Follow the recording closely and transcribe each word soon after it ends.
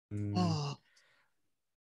Oh.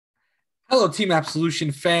 Hello, Team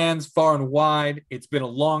Absolution fans, far and wide. It's been a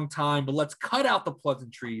long time, but let's cut out the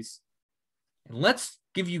pleasantries and let's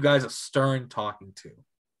give you guys a stern talking to.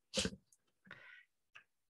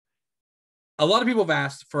 A lot of people have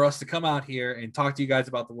asked for us to come out here and talk to you guys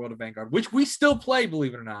about the world of Vanguard, which we still play,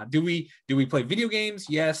 believe it or not. Do we play video games?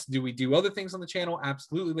 Yes. Do we do other things on the channel?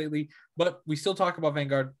 Absolutely lately. But we still talk about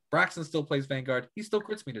Vanguard. Braxton still plays Vanguard. He still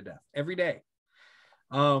crits me to death every day.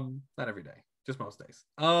 Not every day, just most days.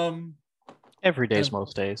 Every day's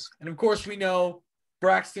most days. And of course, we know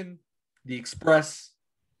Braxton, the Express,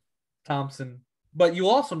 Thompson, but you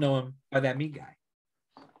also know him by that meat guy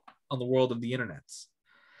on the world of the internets.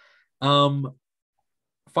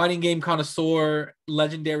 Fighting game connoisseur,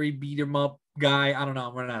 legendary beat 'em up guy. I don't know.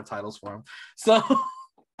 I'm running out of titles for him. So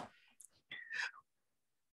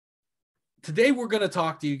today we're going to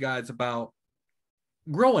talk to you guys about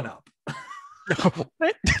growing up.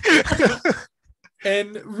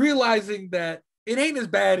 And realizing that it ain't as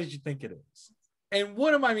bad as you think it is. And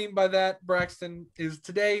what do I mean by that, Braxton, is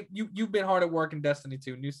today you've been hard at work in Destiny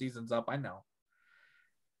 2. New season's up, I know.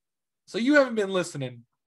 So you haven't been listening,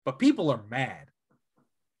 but people are mad.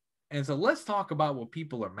 And so let's talk about what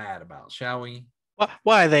people are mad about, shall we?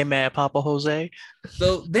 Why are they mad, Papa Jose?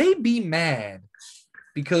 So they be mad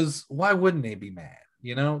because why wouldn't they be mad?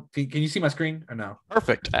 You know, can you see my screen or no?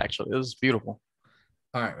 Perfect, actually. This is beautiful.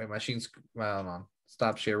 All right, wait, my machine's, well, hold on.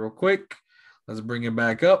 Stop share real quick. Let's bring it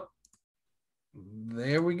back up.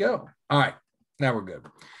 There we go. All right, now we're good.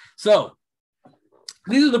 So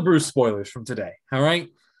these are the Bruce spoilers from today. All right.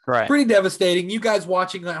 Right. Pretty devastating. You guys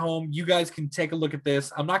watching at home, you guys can take a look at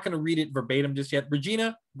this. I'm not going to read it verbatim just yet.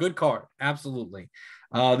 Regina, good card. Absolutely.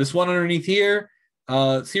 This one underneath here,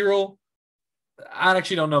 Cyril, I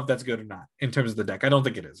actually don't know if that's good or not in terms of the deck. I don't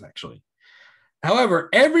think it is, actually. However,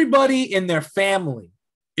 everybody in their family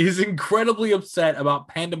is incredibly upset about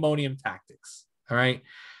Pandemonium Tactics. All right.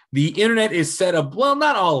 The internet is set up, well,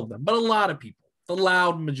 not all of them, but a lot of people, the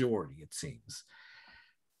loud majority, it seems.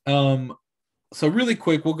 So really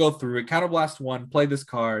quick, we'll go through it. Counterblast 1, play this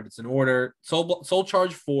card. It's an order. Soul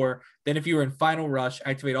Charge 4. Then if you were in Final Rush,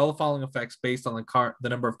 activate all the following effects based on the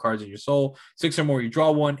number of cards in your soul. 6 or more, you draw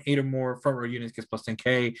 1. 8 or more, front row units gets plus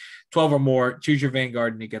 10k. 12 or more, choose your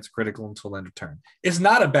Vanguard, and it gets critical until end of turn. It's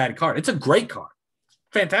not a bad card. It's a great card.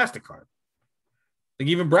 Fantastic card. I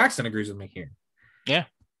think even Braxton agrees with me here. Yeah.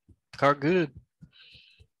 Card good.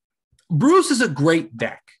 Bruce is a great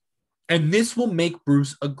deck, and this will make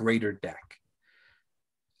Bruce a greater deck.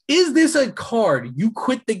 Is this a card you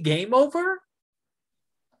quit the game over?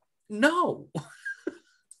 No.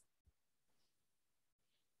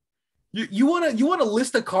 You want to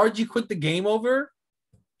list the cards you quit the game over?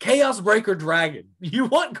 Chaos Breaker Dragon. You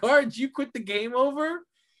want cards you quit the game over?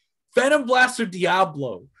 Phantom Blaster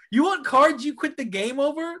Diablo. You want cards you quit the game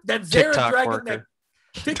over? That Zera Dragon, that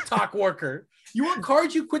TikTok worker. You want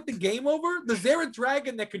cards you quit the game over? The Zera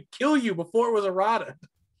Dragon that could kill you before it was errata.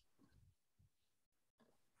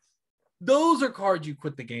 Those are cards you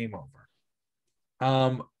quit the game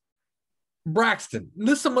over. Braxton,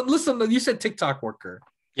 listen. You said TikTok worker.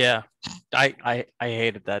 Yeah, I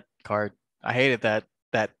hated that card. I hated that.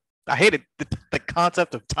 I hated the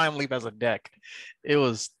concept of Time Leap as a deck. It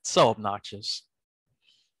was so obnoxious.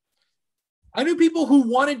 I knew people who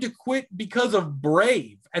wanted to quit because of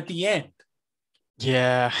Brave at the end.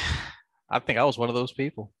 Yeah, I think I was one of those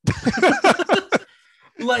people.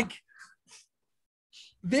 Like,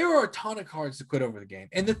 there are a ton of cards to quit over the game.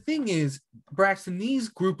 And the thing is, Braxton, these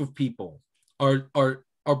group of people are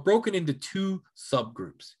broken into two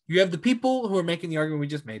subgroups. You have the people who are making the argument we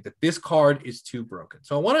just made that this card is too broken.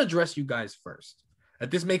 So I want to address you guys first,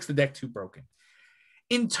 that this makes the deck too broken.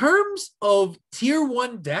 In terms of tier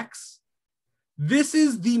 1 decks, this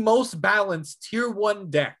is the most balanced tier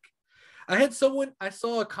 1 deck. I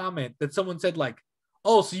saw a comment that someone said like,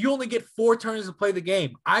 oh, so you only get 4 turns to play the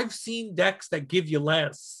game. I've seen decks that give you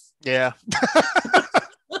less. Yeah.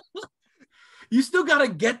 You still got to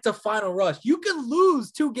get to Final Rush. You can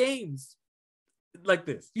lose 2 games like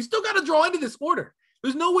this. You still got to draw into this order.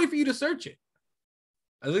 There's no way for you to search it.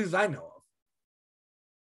 At least I know of.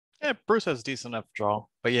 Yeah, Bruce has decent enough draw.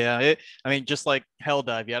 But yeah, just like Hell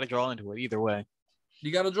Dive, you got to draw into it either way.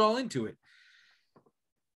 You got to draw into it.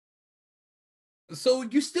 So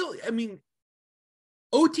you still,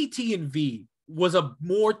 OTT and V was a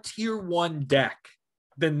more tier 1 deck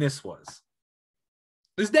than this was.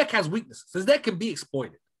 This deck has weaknesses. This deck can be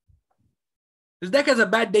exploited. This deck has a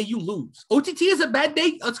bad day, you lose. OTT has a bad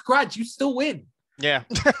day, a scratch, you still win. Yeah.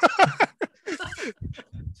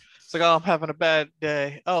 It's like, oh, I'm having a bad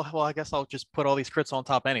day. Oh, well, I guess I'll just put all these crits on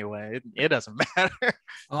top anyway. It doesn't matter.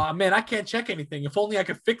 Oh man, I can't check anything. If only I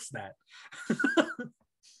could fix that.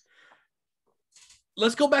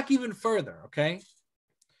 Let's go back even further, okay?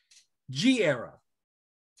 G era,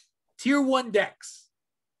 tier 1 decks,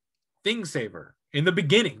 Thing Saver in the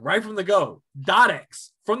beginning, right from the go. Dot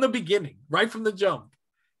X from the beginning, right from the jump.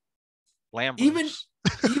 Lambers. Even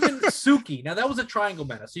Suki. Now that was a triangle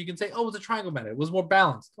meta, so you can say, "Oh, it was a triangle meta. It was more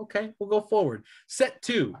balanced." Okay, we'll go forward. Set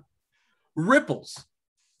 2, Ripples.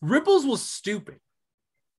 Ripples was stupid.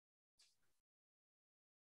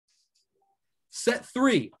 Set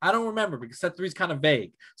 3, I don't remember because set 3 is kind of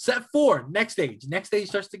vague. Set 4, next stage. Next stage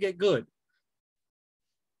starts to get good.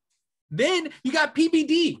 Then you got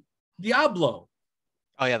PBD, Diablo.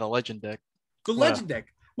 Oh yeah, the legend deck. The legend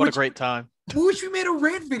deck. What a great time. Which we made a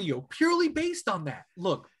rant video purely based on that.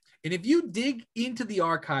 Look, and if you dig into the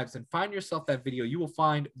archives and find yourself that video, you will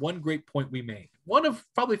find one great point we made. One of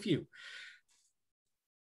probably few.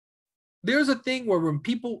 There's a thing where when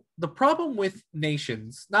people, the problem with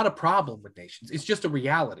nations, not a problem with nations, it's just a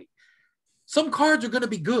reality. Some cards are going to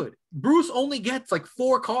be good. Bruce only gets like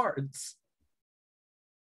 4 cards.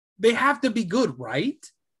 They have to be good, right?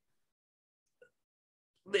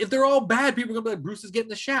 If they're all bad, people are going to be like, Bruce is getting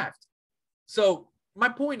the shaft. So my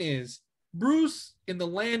point is, Bruce in the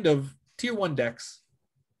land of tier 1 decks,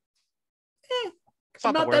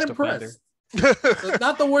 I'm not that impressed.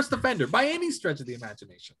 Not the worst offender by any stretch of the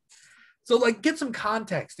imagination. So, like, get some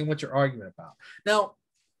context in what you're arguing about. Now,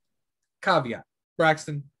 caveat,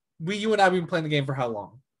 Braxton, you and I have been playing the game for how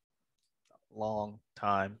long? Long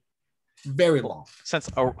time. Very long. Since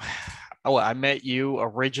I met you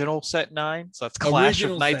original set 9, so that's Clash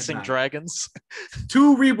of Knights and Dragons.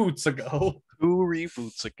 2 reboots ago. 2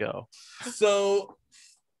 reboots ago. So,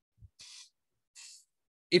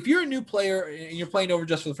 if you're a new player and you're playing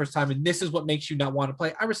Overjust for the first time and this is what makes you not want to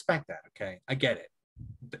play, I respect that, okay? I get it.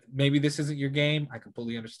 Maybe this isn't your game. I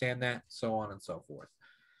completely understand that, so on and so forth.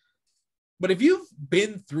 But if you've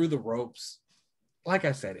been through the ropes, like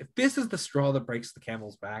I said, if this is the straw that breaks the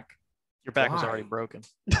camel's back, your back was already broken.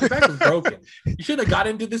 Your back was broken. You should have got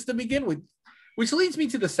into this to begin with, which leads me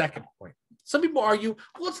to the second point. Some people argue,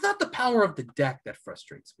 well, it's not the power of the deck that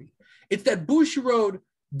frustrates me. It's that Bushiroad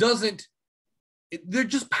doesn't, they're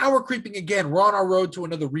just power creeping again. We're on our road to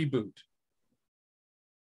another reboot.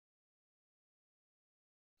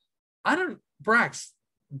 Brax,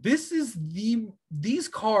 these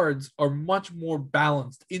cards are much more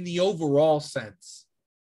balanced in the overall sense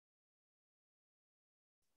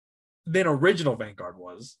than original Vanguard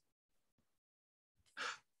was.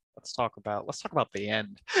 Let's talk about the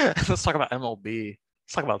end. Let's talk about MLB.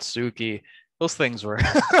 Let's talk about Suki. Those things were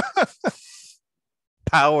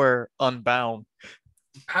power unbound.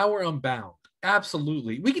 Power unbound.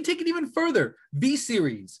 Absolutely. We can take it even further.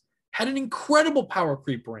 V-Series had an incredible power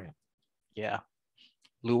creep ramp. Yeah.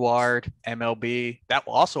 Luard, MLB. That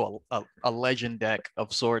was also a legend deck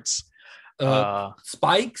of sorts.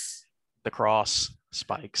 Spikes. The cross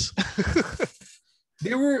spikes.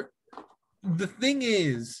 The thing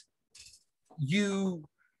is, you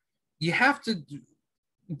have to,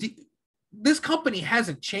 this company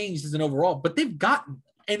hasn't changed as an overall, but they've gotten,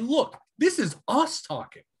 and look, this is us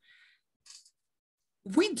talking.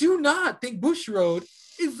 We do not think Bushiroad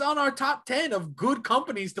is on our top 10 of good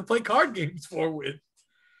companies to play card games for with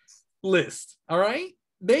list. All right.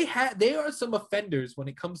 They are some offenders when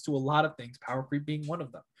it comes to a lot of things, power creep being one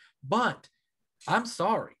of them. But I'm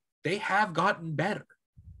sorry, they have gotten better.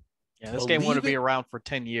 Yeah, this game wouldn't be around for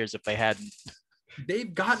 10 years if they hadn't.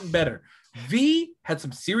 They've gotten better. V had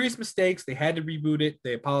some serious mistakes. They had to reboot it.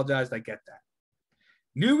 They apologized. I get that.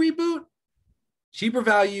 New reboot, cheaper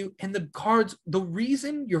value, and the cards. The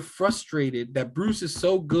reason you're frustrated that Bruce is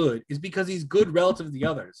so good is because he's good relative to the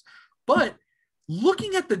others. But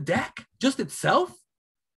looking at the deck just itself,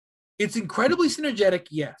 it's incredibly synergetic,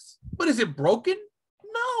 yes. But is it broken?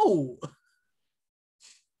 No.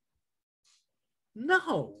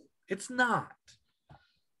 No, it's not.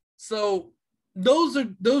 So those are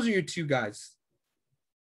your two guys.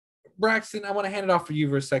 Braxton, I want to hand it off for you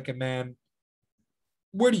for a second, man.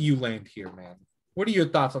 Where do you land here, man? What are your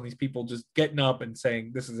thoughts on these people just getting up and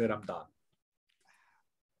saying, this is it, I'm done?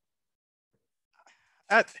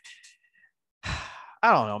 I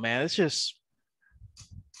don't know, man. It's just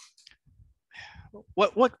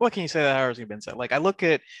what can you say that hasn't been said? Like I look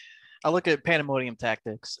at Pandemonium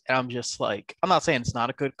Tactics and I'm just like, I'm not saying it's not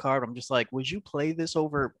a good card. I'm just like, would you play this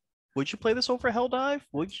over Helldive?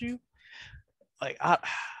 Would you? Like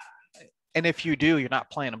And if you do, you're not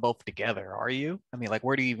playing them both together, are you? I mean, like,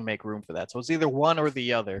 where do you even make room for that? So it's either one or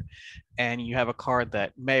the other, and you have a card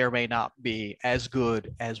that may or may not be as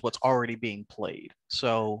good as what's already being played.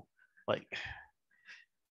 So, like,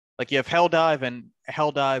 you have Hell Dive and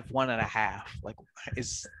Hell Dive 1.5. Like,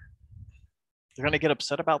 is you're gonna get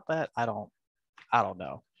upset about that? I don't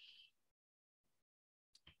know.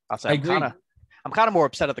 I'll say I agree. I'm kind of more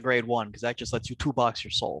upset at the grade 1 because that just lets you 2 box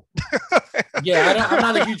your soul. Yeah, I'm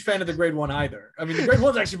not a huge fan of the grade 1 either. I mean, the grade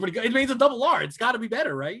 1's actually pretty good. It means a double R. It's got to be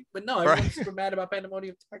better, right? But no, everyone's Right. super mad about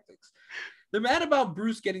Pandemonium Tactics. They're mad about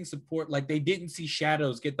Bruce getting support like they didn't see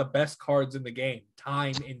Shadows get the best cards in the game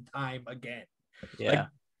time and time again. Yeah.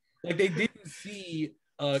 Like they didn't see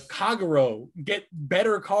Kagero get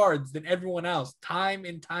better cards than everyone else time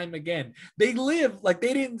and time again. They live like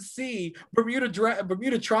they didn't see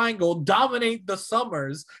Bermuda Triangle dominate the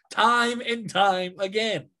summers time and time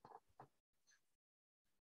again.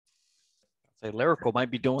 Say Lyrical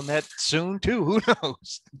might be doing that soon too. Who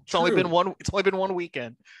knows? It's only been one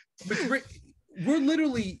weekend. We're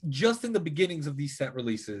literally just in the beginnings of these set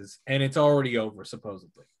releases, and it's already over.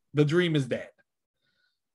 Supposedly, the dream is dead.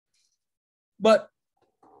 But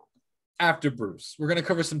after Bruce, we're gonna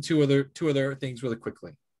cover some two other things really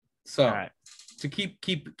quickly. So All right. to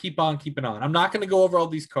keep on keeping on. I'm not gonna go over all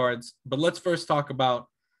these cards, but let's first talk about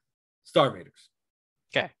Star Raiders.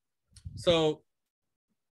 Okay. So,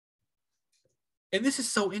 and this is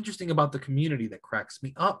so interesting about the community that cracks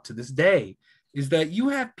me up to this day, is that you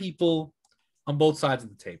have people on both sides of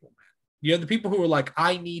the table, man. You have the people who are like,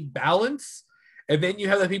 I need balance. And then you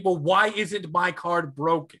have the people, why isn't my card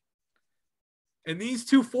broken? And these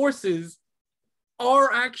two forces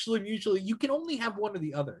are actually mutually, you can only have one or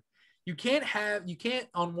the other. You can't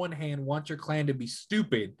on one hand want your clan to be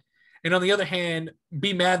stupid, and on the other hand,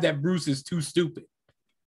 be mad that Bruce is too stupid.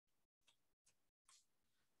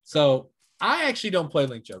 So I actually don't play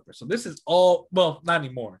Link Joker. So this is all, well, not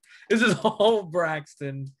anymore. This is all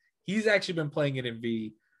Braxton. He's actually been playing it in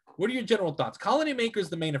V. What are your general thoughts? Colony Maker is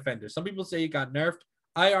the main offender. Some people say it got nerfed.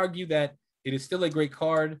 I argue that it is still a great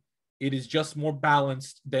card. It is just more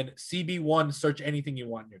balanced than CB1. Search anything you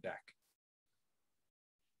want in your deck.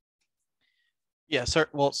 Yeah,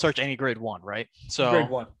 search any grade 1, right? So Grade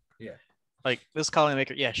 1. Yeah. like this Colony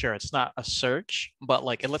Maker, yeah, sure, it's not a search, but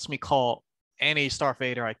like it lets me call any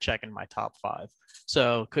Starfader I check in my top 5.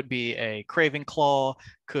 So could be a Craven Claw,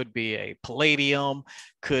 could be a Palladium,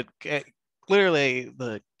 could literally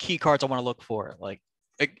the key cards I want to look for. Like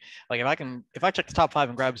if I check the top 5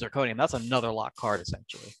 and grab Zirconium, that's another lock card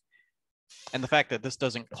essentially. And the fact that this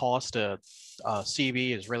doesn't cost a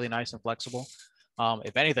CB is really nice and flexible.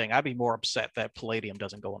 If anything, I'd be more upset that Palladium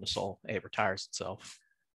doesn't go into Soul. It retires itself.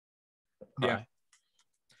 Yeah.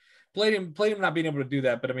 Palladium not being able to do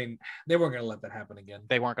that, but I mean, they weren't going to let that happen again.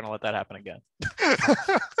 They weren't going to let that happen again.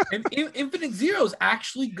 And Infinite Zero is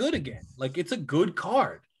actually good again. Like, it's a good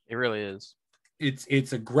card. It really is.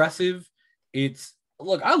 It's aggressive.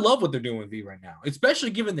 Look, I love what they're doing with V right now,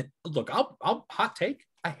 especially given that, look, I'll hot take.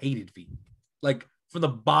 I hated V. Like, from the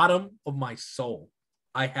bottom of my soul,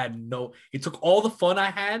 it took all the fun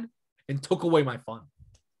I had and took away my fun.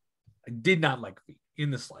 I did not like V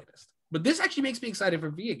in the slightest. But this actually makes me excited for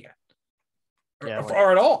V again.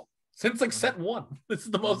 Or at all. Since like set 1. This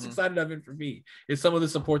is the most excited I've been for V. Is some of the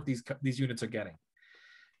support these units are getting.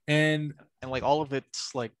 And like all of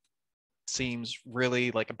it's like seems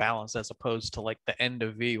really like a balance as opposed to like the end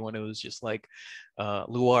of V when it was just like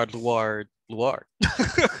Luard.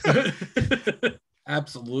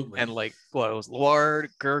 Absolutely. And like what it was Luard,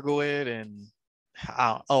 Gurgoid, and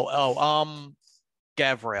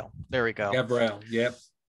Gavrail. There we go. Gavrail, yep.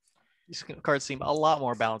 These cards seem a lot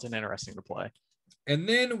more balanced and interesting to play. And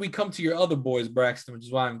then we come to your other boys, Braxton, which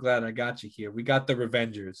is why I'm glad I got you here. We got the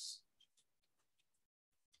Revengers.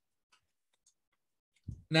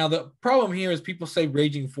 Now, the problem here is people say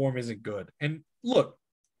Raging Form isn't good. And look,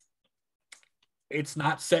 it's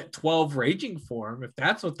not set 12 Raging Form, if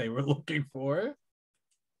that's what they were looking for.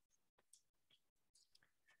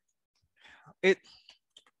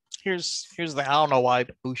 Here's the I don't know why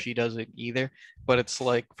Bushi does it either, but it's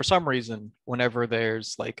like for some reason whenever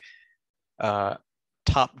there's like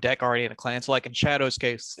top deck already in a clan, so like in Shadow's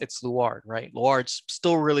case it's Luard, right? Luard's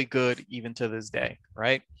still really good even to this day,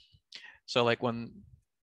 right? So like when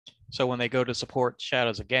they go to support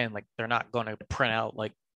Shadows again, like they're not going to print out,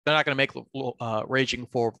 like they're not going to make Raging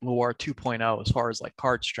for Luard 2.0 as far as like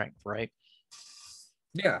card strength, right?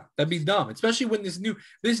 Yeah, that'd be dumb, especially when this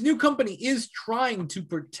new company is trying to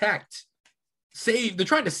they're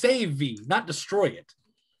trying to save V, not destroy it.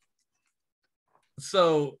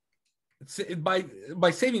 So by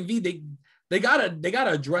saving V, They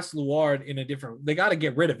gotta address Luard in a different. They gotta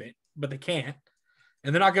get rid of it, but they can't,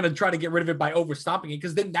 and they're not gonna try to get rid of it by overstopping it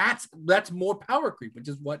because then that's more power creep, which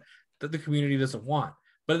is what the community doesn't want.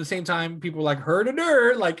 But at the same time, people are like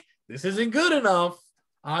Herder, like this isn't good enough.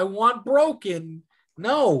 I want broken.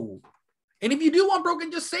 No, and if you do want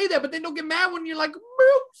broken, just say that. But then don't get mad when you're like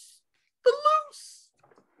Bruce, the loose.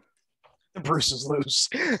 Bruce is loose.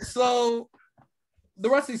 So. The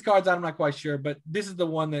rest of these cards, I'm not quite sure, but this is the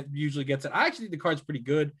one that usually gets it. I actually think the card's pretty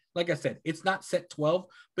good. Like I said, it's not set 12,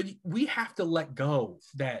 but we have to let go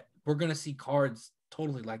that we're going to see cards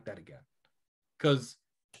totally like that again. Because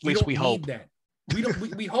we don't need that.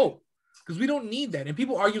 We hope. Because we don't need that. And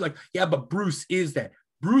people argue like, yeah, but Bruce is that.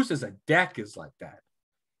 Bruce as a deck is like that.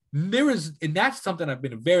 And that's something I've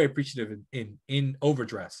been very appreciative in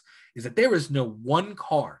Overdress, is that there is no one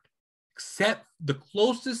card except the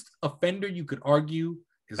closest offender you could argue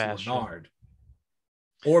is Bastion. Leonard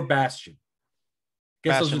or Bastion.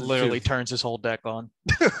 Bastion literally turns his whole deck on.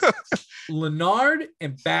 Leonard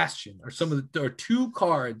and Bastion are two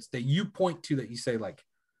cards that you point to that you say like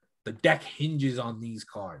the deck hinges on these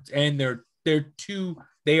cards, and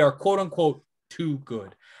they are quote unquote too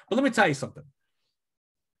good. But let me tell you something.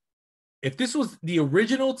 If this was the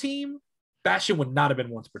original team, Bastion would not have been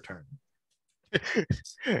once per turn.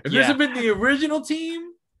 If this had been the original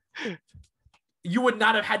team, you would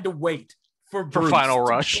not have had to wait for Final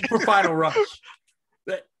Rush. For Final Rush.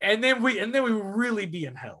 And then we would really be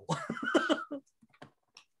in hell.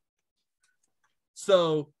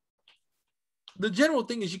 So the general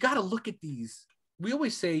thing is you got to look at these. We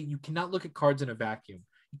always say you cannot look at cards in a vacuum.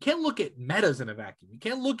 You can't look at metas in a vacuum. You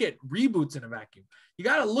can't look at reboots in a vacuum. You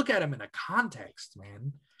got to look at them in a context,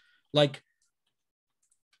 man. Like,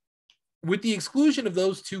 with the exclusion of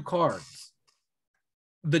those two cards,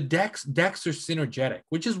 the decks are synergetic,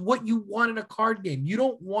 which is what you want in a card game. You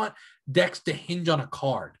don't want decks to hinge on a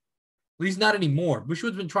card. At least not anymore.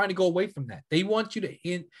 Bushwood's been trying to go away from that. They want you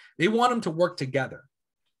to they want them to work together.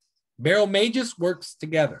 Barrel Magus works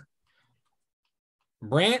together.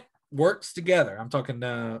 Brant works together. I'm talking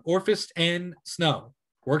Orphist and Snow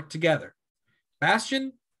work together.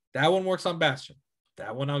 Bastion, that one works on Bastion.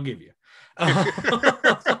 That one I'll give you.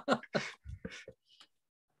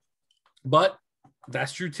 But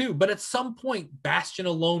that's true too. But at some point, Bastion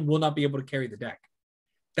alone will not be able to carry the deck.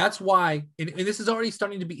 That's why, and this is already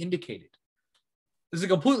starting to be indicated. This is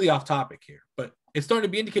completely off topic here, but it's starting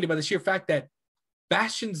to be indicated by the sheer fact that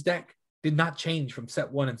Bastion's deck did not change from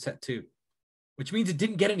set 1 and set 2, which means it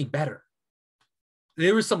didn't get any better.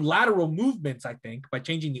 There were some lateral movements, I think, by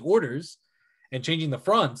changing the orders and changing the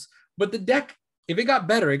fronts, but the deck, if it got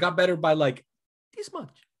better by like this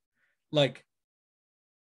much. Like,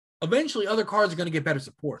 eventually other cards are going to get better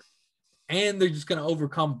support, and they're just going to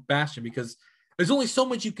overcome Bastion because there's only so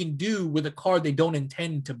much you can do with a card they don't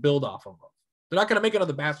intend to build off of. They're not going to make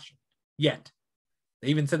another Bastion yet. They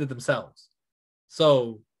even said it themselves.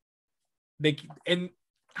 So and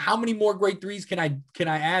how many more grade 3s can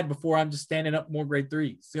I add before I'm just standing up more grade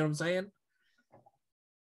 3s? See what I'm saying?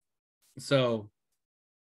 So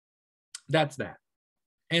that's that.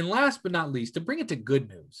 And last but not least, to bring it to good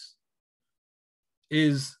news,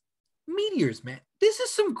 is Meteors, man. This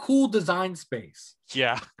is some cool design space.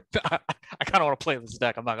 Yeah. I kind of want to play this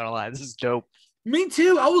deck. I'm not going to lie. This is dope. Me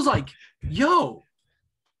too. I was like, yo,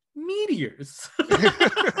 Meteors.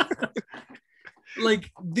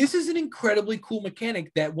 Like, this is an incredibly cool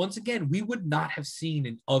mechanic that, once again, we would not have seen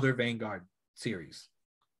in other Vanguard series.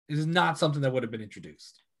 This is not something that would have been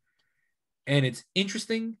introduced. And it's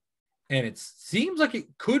interesting, and it seems like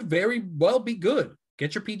it could very well be good.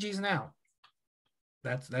 Get your PGs now.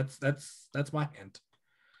 That's my hint.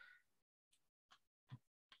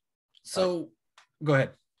 So, go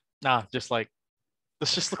ahead. Nah, just like,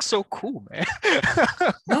 this just looks so cool, man.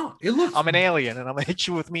 No, it looks. I'm an alien, and I'm gonna hit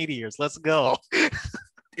you with meteors. Let's go.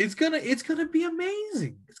 It's gonna be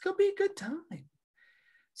amazing. It's gonna be a good time.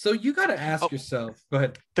 So you got to ask yourself. Go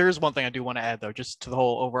ahead. There's one thing I do want to add, though, just to the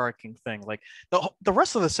whole overarching thing. Like the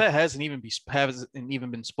rest of the set hasn't even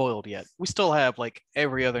been spoiled yet. We still have like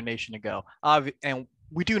every other nation to go. And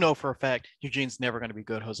we do know for a fact Eugene's never going to be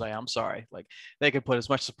good, Jose. I'm sorry. Like, they could put as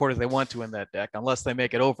much support as they want to in that deck, unless they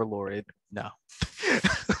make it Overlord. No.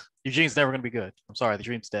 Eugene's never going to be good. I'm sorry. The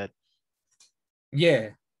dream's dead. Yeah,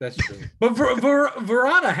 that's true. But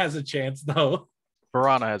Verana has a chance, though.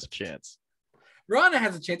 Verana has a chance. Verana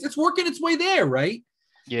has a chance. It's working its way there, right?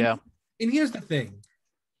 Yeah. And here's the thing.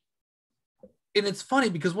 And it's funny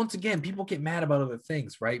because, once again, people get mad about other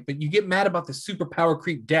things, right? But you get mad about the super power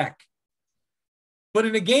creep deck. But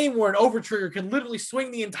in a game where an overtrigger can literally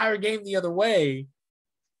swing the entire game the other way,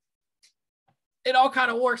 it all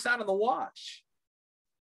kind of works out in the wash.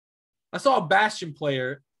 I saw a Bastion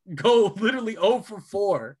player go literally 0 for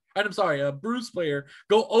 4. And I'm sorry, a Bruce player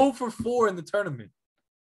go 0 for 4 in the tournament.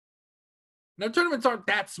 Now, tournaments aren't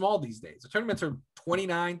that small these days. The tournaments are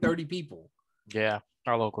 29, 30 people. Yeah,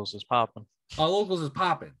 our locals is popping. Our locals is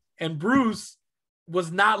popping. And Bruce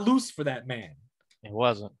was not loose for that man. It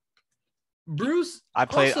wasn't. Bruce I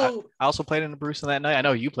also played in the Bruce that night. I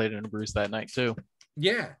know you played in the Bruce that night too.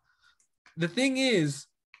 Yeah. The thing is,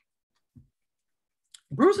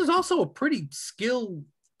 Bruce is also a pretty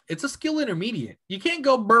it's a skill intermediate. You can't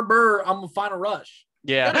go burr, I'm a final rush.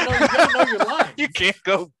 Yeah. You gotta know your lines. You can't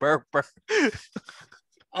go burr.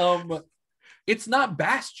 It's not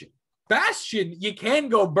Bastion. Bastion, you can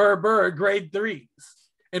go burr grade 3s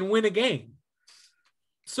and win a game.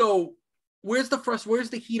 So where's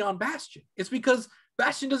the heat on Bastion? It's because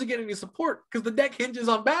Bastion doesn't get any support because the deck hinges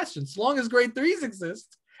on Bastion. As long as grade 3s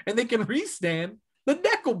exist and they can restand, the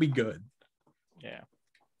deck will be good. Yeah.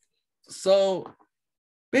 So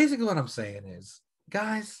basically what I'm saying is,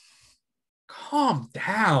 guys, calm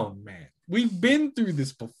down, man. We've been through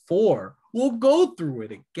this before. We'll go through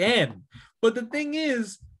it again. But the thing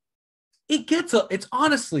is, it's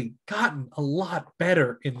honestly gotten a lot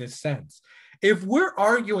better in this sense. If we're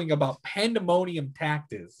arguing about Pandemonium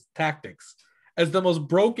Tactics as the most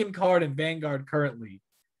broken card in Vanguard currently,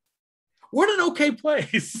 we're in an okay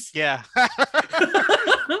place. Yeah.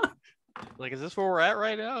 Like, is this where we're at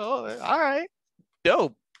right now? Oh, all right.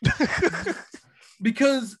 Dope.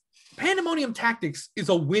 Because Pandemonium Tactics is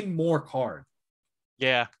a win more card.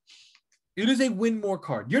 Yeah. It is a win more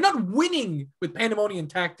card. You're not winning with Pandemonium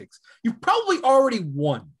Tactics. You've probably already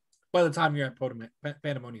won by the time you're at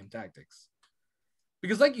Pandemonium Tactics.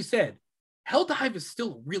 Because like you said, Helldive is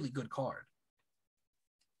still a really good card.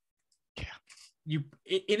 Yeah.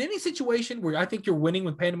 In any situation where I think you're winning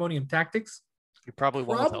with Pandemonium Tactics, you're probably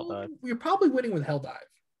winning with Helldive. You're probably winning with Helldive.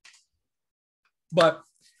 But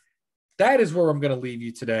that is where I'm going to leave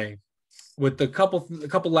you today with a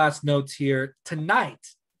couple last notes here. Tonight,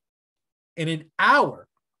 in an hour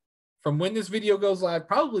from when this video goes live,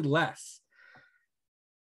 probably less,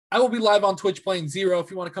 I will be live on Twitch playing Zero.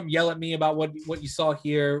 If you want to come yell at me about what you saw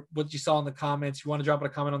here, what you saw in the comments, you want to drop a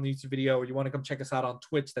comment on the YouTube video, or you want to come check us out on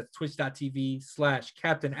Twitch, that's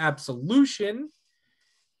twitch.tv/Captain Absolution.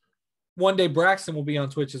 One day Braxton will be on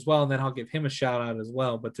Twitch as well, and then I'll give him a shout out as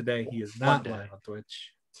well. But today he is not live on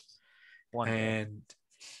Twitch. And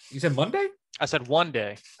you said Monday? I said one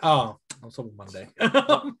day. Oh, I was hoping Monday.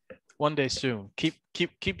 One day soon. Keep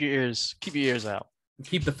your ears out.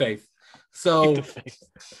 Keep the faith. So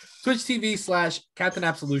Twitch TV/Captain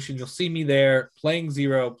Absolution. You'll see me there playing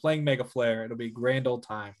Zero, playing Mega Flare. It'll be a grand old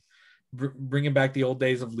time. Bringing back the old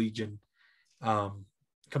days of Legion.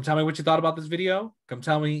 Come tell me what you thought about this video. Come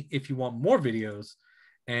tell me if you want more videos.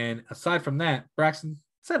 And aside from that, Braxton,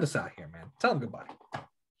 send us out here, man. Tell them goodbye.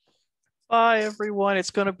 Bye, everyone. It's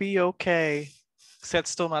going to be okay. Set's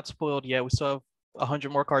still not spoiled yet. We still have 100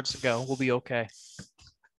 more cards to go. We'll be okay.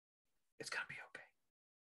 It's going to be